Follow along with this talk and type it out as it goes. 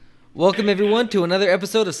Welcome everyone to another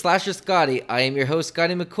episode of Slasher Scotty. I am your host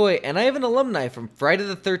Scotty McCoy, and I have an alumni from Friday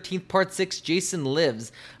the 13th Part 6, Jason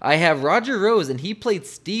Lives. I have Roger Rose, and he played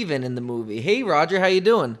Steven in the movie. Hey Roger, how you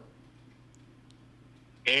doing?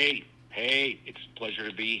 Hey, it's a pleasure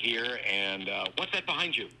to be here, and what's that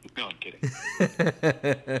behind you? No, I'm kidding.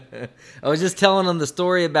 I was just telling him the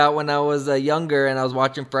story about when I was younger and I was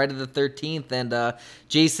watching Friday the 13th, and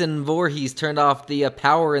Jason Voorhees turned off the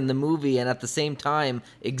power in the movie, and at the same time,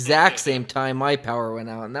 exact same time, my power went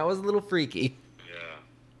out, and that was a little freaky.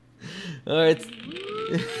 Yeah. All right.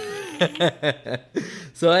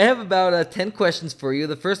 So I have about 10 questions for you.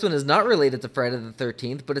 The first one is not related to Friday the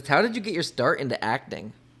 13th, but it's how did you get your start into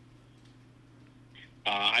acting?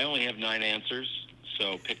 I only have 9 answers,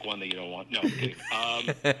 so pick one that you don't want. No, I'm kidding.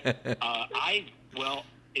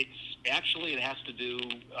 It has to do.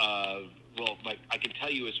 I can tell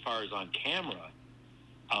you as far as on camera.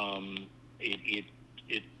 One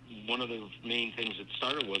of the main things that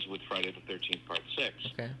started was with Friday the 13th Part 6.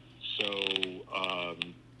 Okay. So,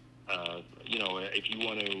 if you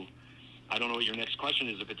want to, I don't know what your next question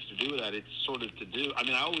is. If it's to do with that, it's sort of to do. I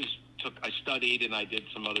mean, I studied and I did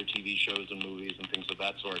some other TV shows and movies and things of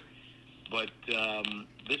that sort. But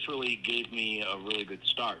this really gave me a really good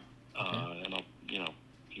start. Okay. And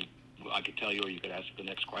I could tell you, or you could ask the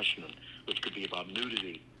next question, which could be about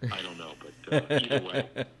nudity. I don't know, but either way.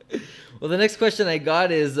 Well, the next question I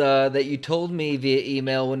got is that you told me via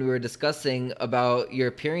email when we were discussing about your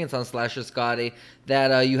appearance on Slasher Scotty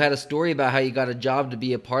that you had a story about how you got a job to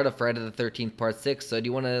be a part of Friday the 13th Part 6. So do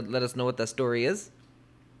you want to let us know what that story is?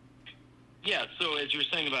 Yeah, so as you were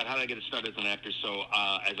saying about how did I get started as an actor, so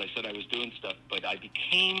as I said, I was doing stuff, but I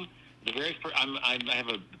became the very first. I have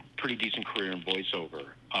a pretty decent career in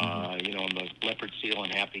voiceover. I'm the Leopard Seal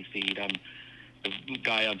and Happy Feet. I'm the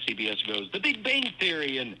guy on CBS who goes The Big Bang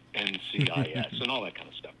Theory and NCIS and all that kind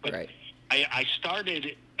of stuff. But Right. I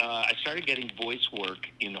started getting voice work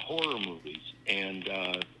in horror movies and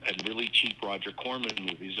really cheap Roger Corman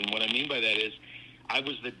movies. And what I mean by that is I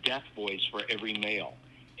was the death voice for every male.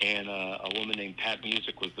 And a woman named Pat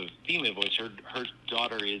Music was the female voice. Her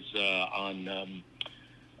daughter is on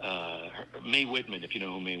Mae Whitman, if you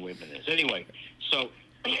know who Mae Whitman is. Anyway, so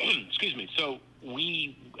excuse me. So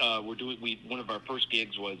we were doing. One of our first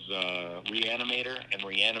gigs was Reanimator and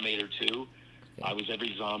Reanimator 2. Okay. I was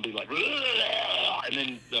every zombie, like, and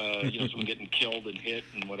then someone getting killed and hit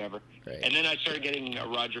and whatever. Right. And then I started getting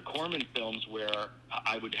Roger Corman films where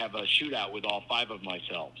I would have a shootout with all 5 of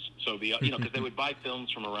myself. So because they would buy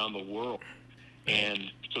films from around the world, and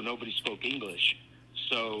so nobody spoke English.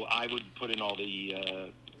 So I would put in all the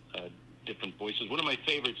different voices. One of my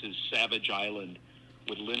favorites is Savage Island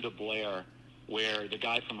with Linda Blair, where the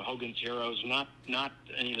guy from Hogan's Heroes, not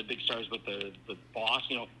any of the big stars, but the boss,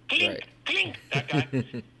 clink, Right. clink, that guy.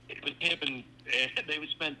 It was him, and they would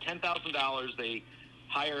spend $10,000. They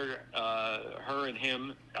hired her and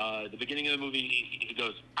him. The beginning of the movie, he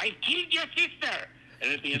goes, "I killed your sister,"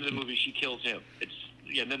 and at the end of the movie, she kills him.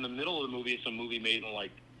 And then the middle of the movie is some movie made in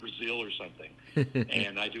like Brazil or something,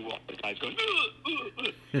 and I do all the guys going.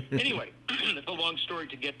 Anyway, it's a long story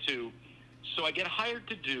to get to. So I get hired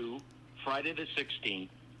to do Friday the 16th,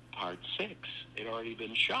 Part 6. It had already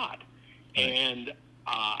been shot. Right. And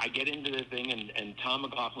I get into the thing, and Tom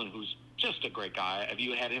McLaughlin, who's just a great guy. Have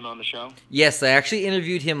you had him on the show? Yes, I actually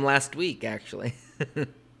interviewed him last week, actually.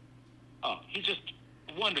 Oh, he's just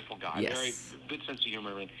a wonderful guy. Yes. Very good sense of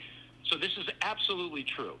humor. So this is absolutely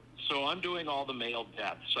true. So I'm doing all the male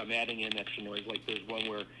deaths. I'm adding in extra noise. Like there's one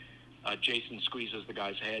where Jason squeezes the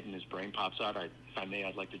guy's head and his brain pops out. If I may,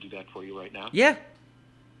 I'd like to do that for you right now. Yeah.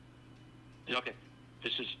 Okay.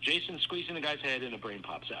 This is Jason squeezing the guy's head and the brain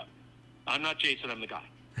pops out. I'm not Jason, I'm the guy.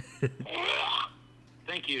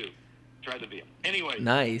 Thank you. Try the veal. Anyway.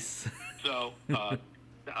 Nice. So,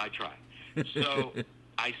 I try. So,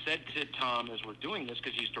 I said to Tom as we're doing this,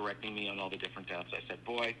 because he's directing me on all the different deaths, I said,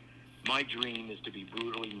 boy, my dream is to be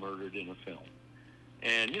brutally murdered in a film.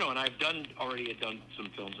 And, and I've done some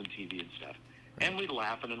films and TV and stuff. And we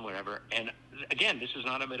laughing and whatever. And, again, this is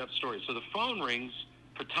not a made-up story. So the phone rings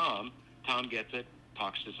for Tom. Tom gets it,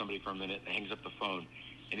 talks to somebody for a minute, and hangs up the phone.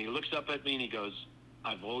 And he looks up at me and he goes,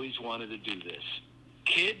 I've always wanted to do this.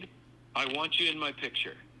 Kid, I want you in my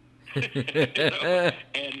picture.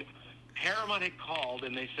 And Paramount had called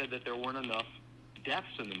and they said that there weren't enough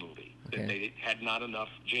deaths in the movie, that they had not enough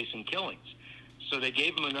Jason killings. So they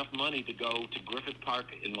gave him enough money to go to Griffith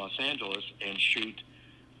Park in Los Angeles and shoot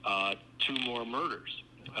 2 more murders.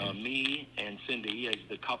 Me and Cindy as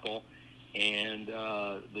the couple, and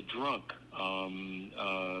the drunk.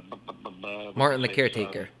 Martin the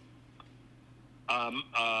caretaker.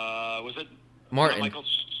 Was it Martin. Michael?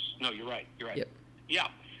 No, you're right. You're right. Yep. Yeah.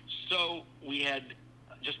 So we had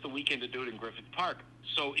just the weekend to do it in Griffith Park.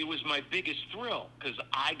 So it was my biggest thrill because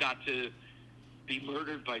I got to be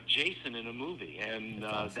murdered by Jason in a movie, and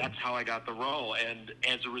That's awesome. that's how I got the role. And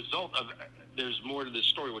as a result of, there's more to this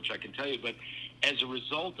story which I can tell you, but as a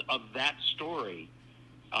result of that story,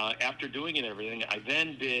 after doing it and everything, I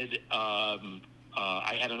then did.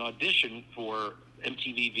 I had an audition for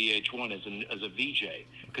MTV VH1 as a VJ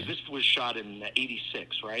because this was shot in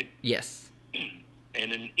 '86, right? Yes.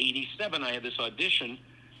 And in '87, I had this audition,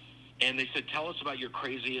 and they said, "Tell us about your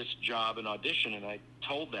craziest job and audition." And I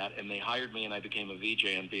told that, and they hired me, and I became a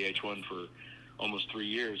VJ on VH1 for almost 3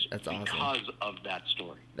 years. That's awesome. Because of that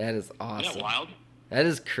story. That is awesome. Isn't that wild? That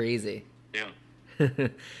is crazy. Yeah.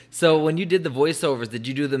 So when you did the voiceovers, did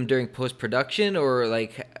you do them during post-production, or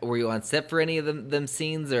like were you on set for any of them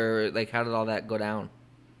scenes, or like how did all that go down?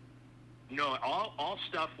 No, all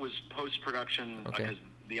stuff was post-production Okay. because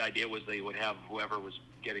the idea was they would have whoever was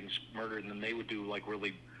getting murdered, and then they would do like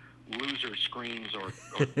really loser screams or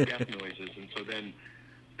death noises, and so then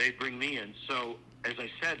they'd bring me in. So as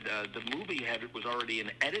I said, the movie was already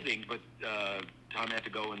in editing, but Tom had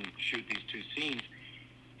to go and shoot these 2 scenes.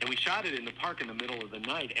 And we shot it in the park in the middle of the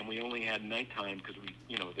night, and we only had nighttime because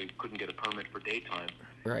they couldn't get a permit for daytime.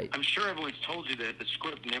 Right. I'm sure everyone's told you that the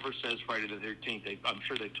script never says Friday the 13th. I'm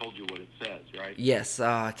sure they've told you what it says, right? Yes.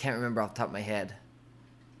 I can't remember off the top of my head.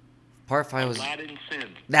 Part 5 was. Aladdin Sin.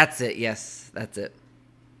 That's it. Yes, that's it.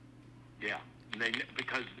 Yeah,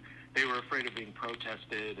 because they were afraid of being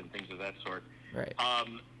protested and things of that sort. Right.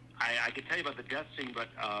 I could tell you about the death scene, but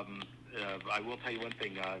I will tell you one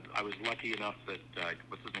thing. I was lucky enough that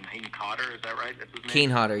what's his name, Hayne Cotter, is that right? That's his name. Kane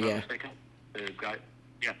Hodder, If I'm yeah. not mistaken? The guy,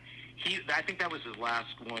 yeah. I think that was his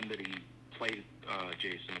last one that he played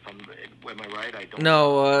Jason. Am I right? I don't.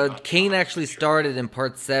 No, I'm not Kane actually sure. started in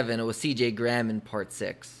part 7. It was C.J. Graham in part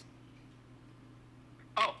 6.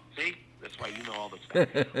 Oh, see, that's why you know all this stuff.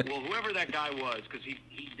 Well, whoever that guy was, because he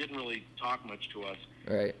didn't really talk much to us.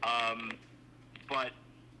 Right. But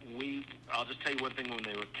I'll just tell you one thing. When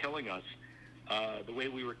they were killing us, the way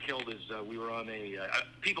we were killed is we were on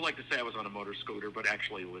people like to say I was on a motor scooter, but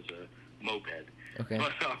actually it was a moped. Okay.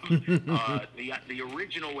 But the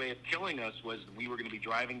original way of killing us was we were going to be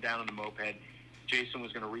driving down on a moped. Jason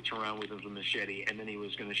was going to reach around with his machete, and then he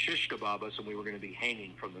was going to shish kebab us, and we were going to be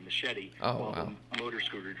hanging from the machete while the motor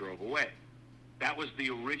scooter drove away. That was the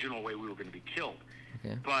original way we were going to be killed.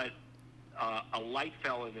 Okay. But a light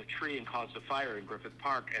fell in a tree and caused a fire in Griffith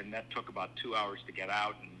Park, and that took about 2 hours to get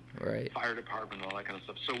out, and right. Fire department and all that kind of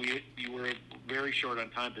stuff. So we were very short on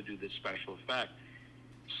time to do this special effect.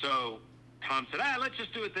 So Tom said, let's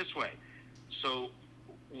just do it this way. So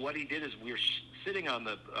what he did is we were sitting on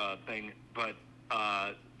the thing, but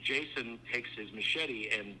Jason takes his machete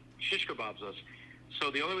and shish kebabs us. So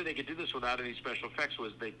the only way they could do this without any special effects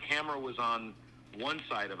was the camera was on one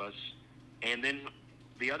side of us, and then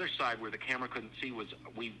the other side where the camera couldn't see was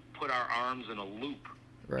we put our arms in a loop,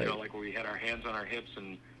 right. Like where we had our hands on our hips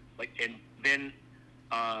and then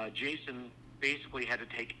Jason basically had to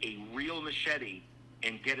take a real machete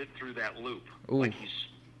and get it through that loop, like he's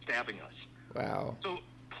stabbing us. Wow. So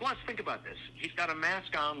plus, think about this: he's got a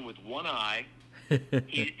mask on with one eye.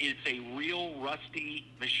 It's a real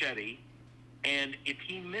rusty machete, and if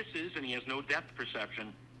he misses and he has no depth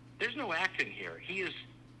perception, there's no acting here. He is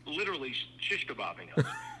literally shish kebabbing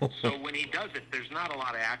us. So when he does it, there's not a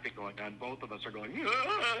lot of acting going on. Both of us are going,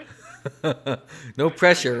 no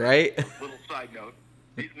pressure, right? Little side note.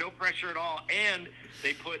 No pressure at all. And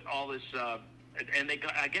they put all this, and they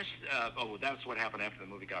got, I guess, that's what happened after the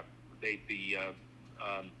movie got,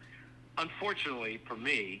 unfortunately for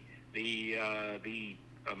me, the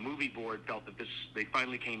movie board felt that they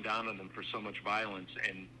finally came down on them for so much violence,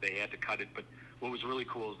 and they had to cut it. But what was really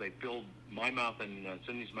cool is they filled my mouth and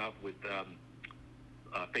Cindy's mouth with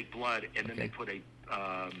fake blood, and then they put a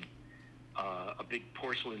big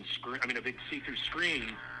porcelain screen. I mean, a big see-through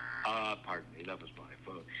screen. Pardon me, that was my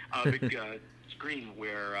phone. A big screen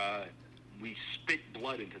where we spit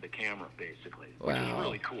blood into the camera, basically. Wow. Which was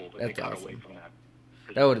really cool, but That's they got awesome. away from that.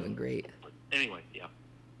 That would have been great. But anyway, yeah.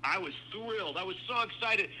 I was thrilled. I was so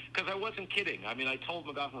excited because I wasn't kidding. I mean, I told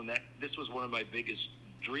McGoughlin that this was one of my biggest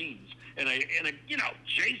dreams, and I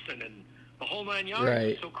Jason and the whole 9 yards. Right.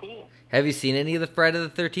 It was so cool. Have you seen any of the Friday the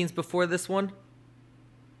 13th before this one?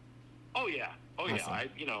 Oh yeah, Awesome.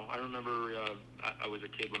 Yeah. I remember I was a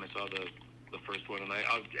kid when I saw the first one, and I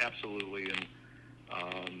absolutely and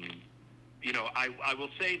I will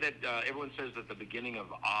say that everyone says that the beginning of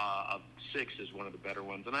 6 is one of the better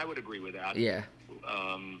ones, and I would agree with that. Yeah.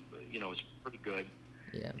 It's pretty good.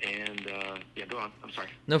 Yeah. And yeah, go on. I'm sorry.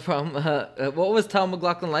 No problem. What was Tom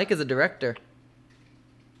McLaughlin like as a director?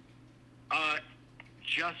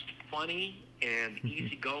 Just funny and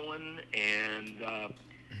easygoing, and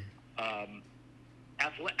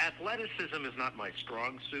athleticism is not my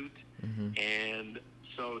strong suit. And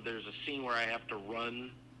so there's a scene where I have to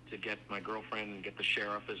run to get my girlfriend and get the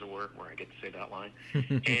sheriff, as it were, where I get to say that line.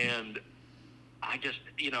 And I just,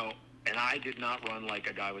 and I did not run like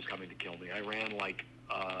a guy was coming to kill me. I ran like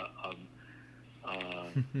a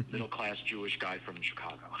middle-class Jewish guy from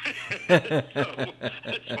Chicago. So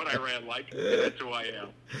that's what I ran like. That's who I am.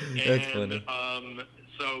 That's funny.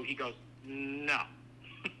 So he goes, no.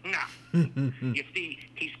 You see,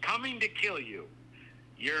 he's coming to kill you.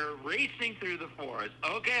 You're racing through the forest.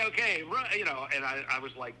 Okay, run, and I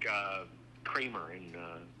was like Kramer in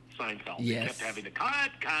Seinfeld. Yes. He kept having to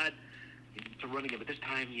cut. To running it, but this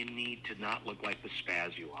time you need to not look like the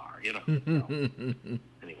spaz you are, So,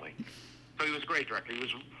 anyway, so he was a great director. He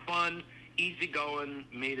was fun, easygoing,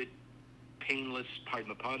 made it painless, pardon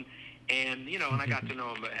the pun. And and I got to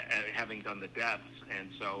know him having done the deaths, and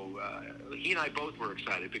so he and I both were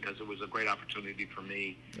excited because it was a great opportunity for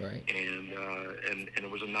me, right? And it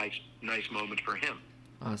was a nice moment for him.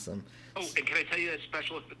 Awesome. Oh, and can I tell you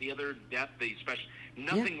the other death,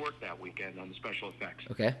 nothing worked that weekend on the special effects.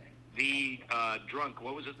 Okay. The drunk,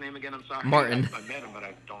 what was his name again? I'm sorry. Martin. I met him, but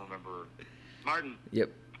I don't remember. Martin. Yep.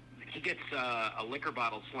 He gets a liquor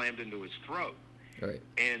bottle slammed into his throat. Right.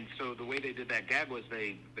 And so the way they did that gag was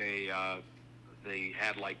they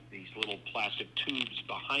had like these little plastic tubes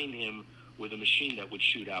behind him with a machine that would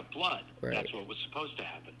shoot out blood. Right. That's what was supposed to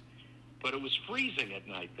happen. But it was freezing at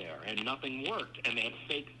night there, and nothing worked. And they had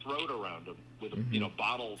fake throat around him with a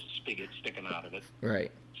bottle spigot sticking out of it.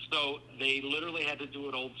 Right. So they literally had to do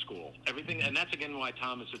it old school. Everything, and that's again why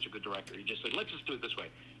Tom is such a good director. He just said, let's just do it this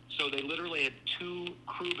way. So they literally had two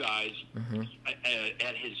crew guys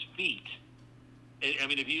at his feet. I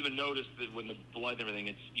mean, if you even notice that when the blood and everything,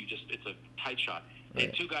 it's a tight shot. They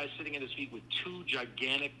had two guys sitting at his feet with two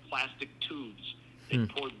gigantic plastic tubes. They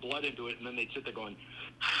poured blood into it, and then they'd sit there going,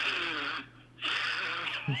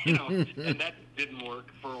 and that didn't work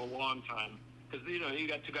for a long time. Because, you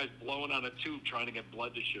got two guys blowing on a tube trying to get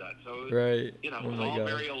blood to shoot out. So, right. It was all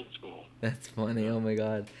very old school. That's funny. Oh, my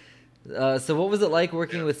God. So what was it like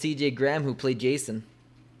working with C.J. Graham, who played Jason?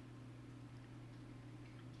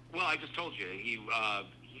 Well, I just told you. He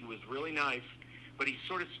was really nice, but he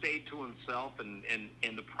sort of stayed to himself, and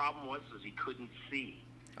the problem was he couldn't see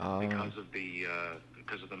because of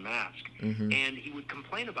the mask. And he would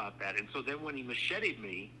complain about that. And so then when he macheted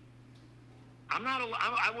me,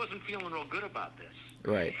 I wasn't feeling real good about this.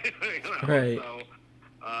 Right. Right. So,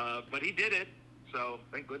 but he did it. So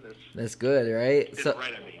thank goodness. That's good, right? He did it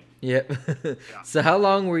right, I mean. Yep. Yeah. So how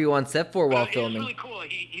long were you on set for while filming? It was really cool.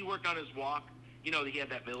 He worked on his walk. He had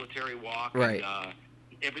that military walk. Right. And,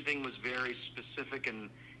 everything was very specific, and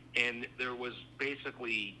there was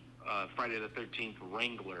basically Friday the 13th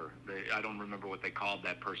Wrangler. I don't remember what they called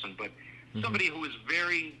that person, but somebody who was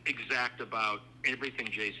very exact about everything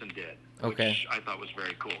Jason did, which I thought was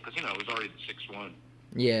very cool because it was already 6'1".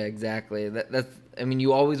 Yeah, exactly. That's. I mean,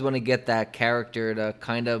 you always want to get that character to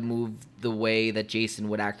kind of move the way that Jason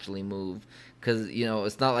would actually move, because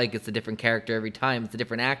it's not like it's a different character every time. It's a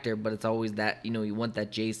different actor, but it's always that you want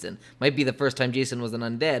that Jason. Might be the first time Jason was an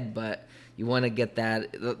undead, but you want to get that.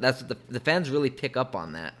 That's what the fans really pick up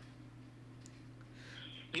on that.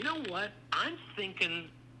 You know what? I'm thinking,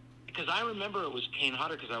 because I remember it was Kane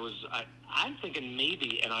Hodder, because I'm thinking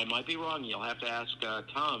maybe, and I might be wrong. You'll have to ask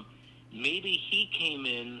Tom. Maybe he came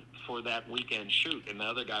in for that weekend shoot, and the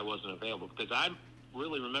other guy wasn't available. Because I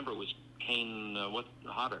really remember it was Kane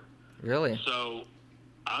Hodder. Really? So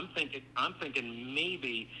I'm thinking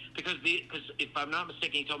maybe because if I'm not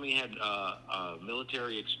mistaken, he told me he had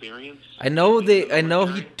military experience. I know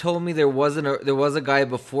he told me there was a guy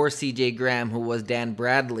before C.J. Graham who was Dan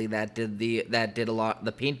Bradley that did a lot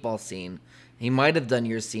the paintball scene. He might have done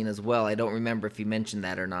your scene as well. I don't remember if he mentioned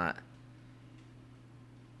that or not.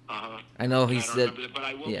 I know he said. Remember that, but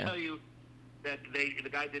I will tell you that the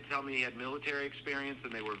guy did tell me he had military experience,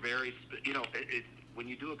 and they were very. When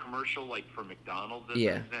you do a commercial like for McDonald's, as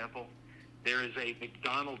an example, there is a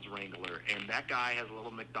McDonald's Wrangler, and that guy has a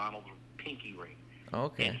little McDonald's pinky ring.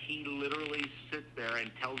 Okay. And he literally sits there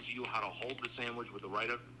and tells you how to hold the sandwich with the right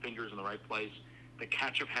fingers in the right place. The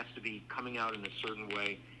ketchup has to be coming out in a certain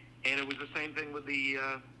way, and it was the same thing with the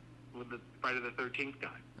Friday the 13th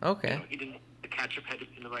guy. Okay. The ketchup had to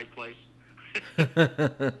be in the right place.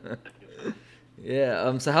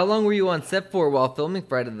 Yeah. So how long were you on set for while filming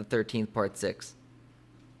Friday the 13th Part 6?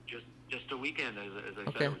 Just a weekend, as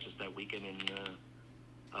I said. It was just that weekend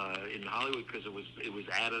in Hollywood because it was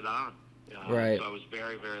added on. Right. So I was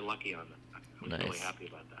very, very lucky on that. I was really happy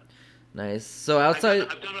about that. Nice. So outside,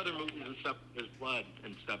 I've done other movies and stuff. There's blood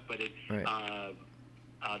and stuff, but Right.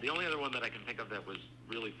 The only other one that I can think of that was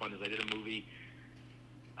really fun is I did a movie.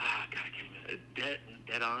 God, I can't remember.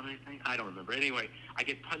 Dead On, I think. I don't remember. Anyway, I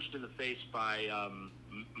get punched in the face by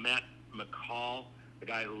Matt McCall, the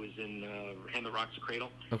guy who was in Hand That Rocks the Cradle.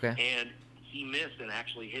 Okay. And he missed and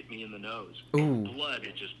actually hit me in the nose. Ooh. Blood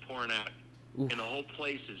is just pouring out. Ooh. And the whole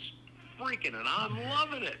place is freaking, and I'm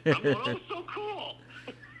loving it. I'm going, oh, so cool.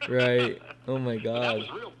 Right. Oh my But God. that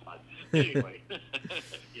was real fun. Anyway.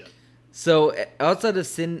 Yeah. So outside of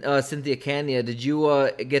Cynthia Kanya, did you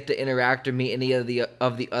get to interact or meet any of the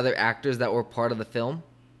other actors that were part of the film?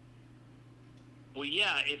 Well,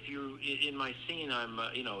 yeah. If you in my scene, I'm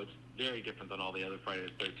it's very different than all the other Friday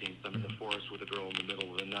the 13th. I'm in the forest with a girl in the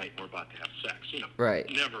middle of the night, and we're about to have sex. Right.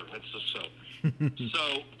 Never. That's just so.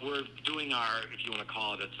 So we're doing our, if you want to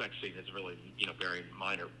call it a sex scene, it's really very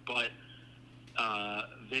minor. But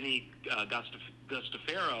Vinny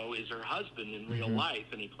Gustafaro is her husband in real life,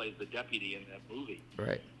 and he plays the deputy in that movie.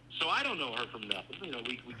 Right. So I don't know her from nothing.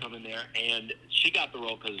 We come in there, and she got the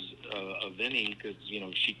role because of Vinny, because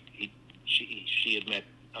she had met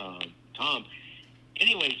Tom.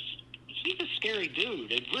 Anyways, he's a scary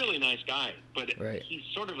dude, a really nice guy, but Right. he's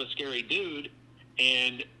sort of a scary dude,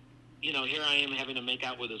 and here I am having to make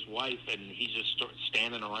out with his wife, and he's just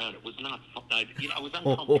standing around. It was not fun. I was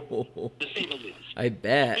uncomfortable, to say the least. I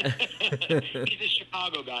bet. He's a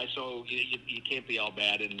Chicago guy, so you can't be all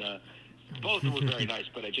bad. And both were very nice,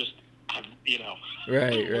 but Right.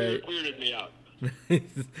 weirded me out.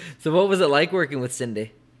 So what was it like working with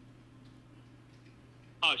Cindy?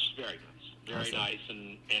 Oh, she's very nice, very nice,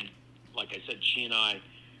 and like I said, she and I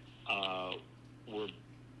were,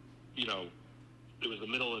 it was the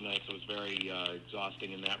middle of the night, so it was very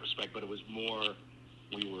exhausting in that respect. But it was more,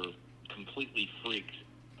 we were completely freaked,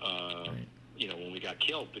 when we got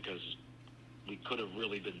killed, because we could have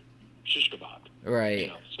really been shish kebabbed.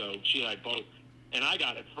 Right. So she and I both, and I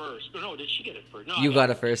got it first. No, did she get it first? No, You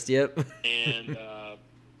got it first. Yep. And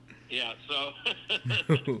yeah, so.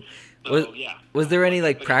 Was there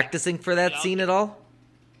any practicing for that scene at all?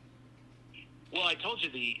 Well, I told you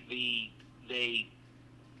the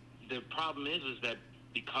problem is that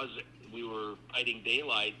because we were fighting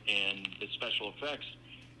daylight and the special effects,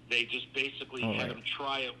 they just basically had them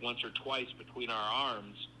try it once or twice between our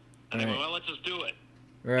arms, and they went, well, let's just do it.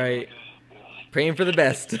 Right. Praying for the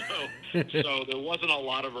best. So there wasn't a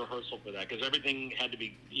lot of rehearsal for that, because everything had to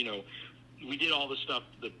be, we did all the stuff,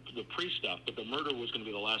 the pre-stuff, but the murder was going to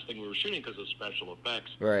be the last thing we were shooting because of special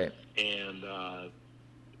effects. Right. And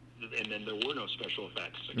then there were no special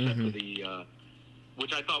effects except for the,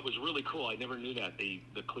 which I thought was really cool. I never knew that, the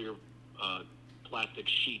clear plastic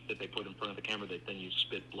sheet that they put in front of the camera that then you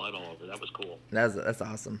spit blood all over. That was cool. That's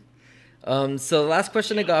awesome. So the last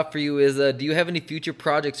question I got for you is, do you have any future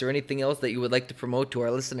projects or anything else that you would like to promote to our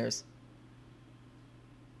listeners?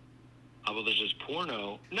 Well, there's this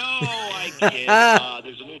porno. No, I kid.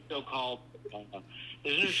 There's a new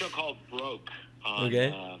show called Broke on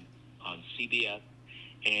CBS,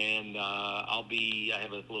 and I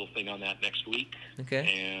have a little thing on that next week. Okay.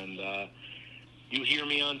 And you hear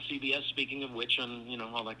me on CBS, speaking of which, on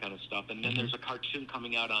all that kind of stuff. And then there's a cartoon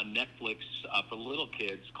coming out on Netflix for little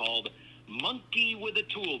kids called Monkey with a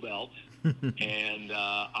Tool Belt, and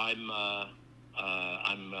I'm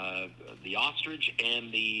the ostrich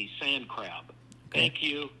and the sand crab. Okay. Thank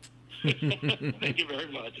you. Thank you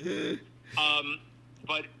very much.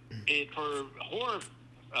 But for horror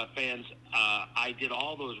fans, I did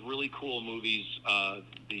all those really cool movies. I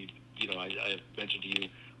mentioned to you,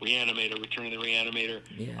 Reanimator, Return of the Reanimator,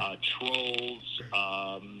 Trolls.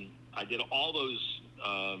 I did all those,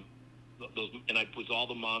 and I put all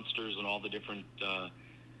the monsters and all the different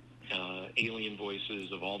alien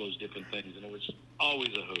voices of all those different things, and it was always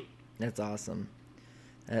a hoot. That's awesome.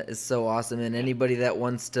 That is so awesome. And anybody that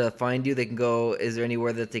wants to find you, they can go. Is there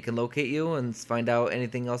anywhere that they can locate you and find out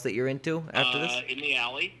anything else that you're into after this? In the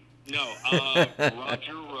alley? No.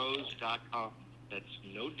 RogerRose.com. That's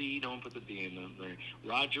no D. Don't put the D in there.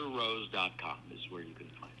 RogerRose.com is where you can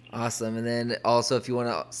find me. Awesome. And then also, if you want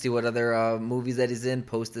to see what other movies that he's in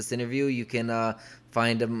post this interview, you can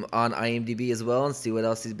find him on IMDb as well and see what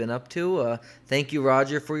else he's been up to. Thank you,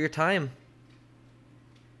 Roger, for your time.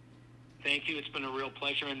 Thank you. It's been a real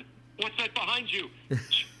pleasure. And what's that behind you?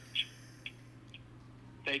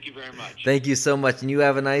 Thank you very much. Thank you so much. And you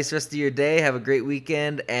have a nice rest of your day. Have a great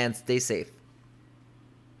weekend and stay safe.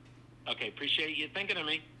 Okay. Appreciate you thinking of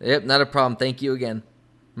me. Yep. Not a problem. Thank you again.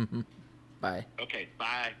 Bye. Okay.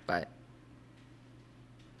 Bye. Bye.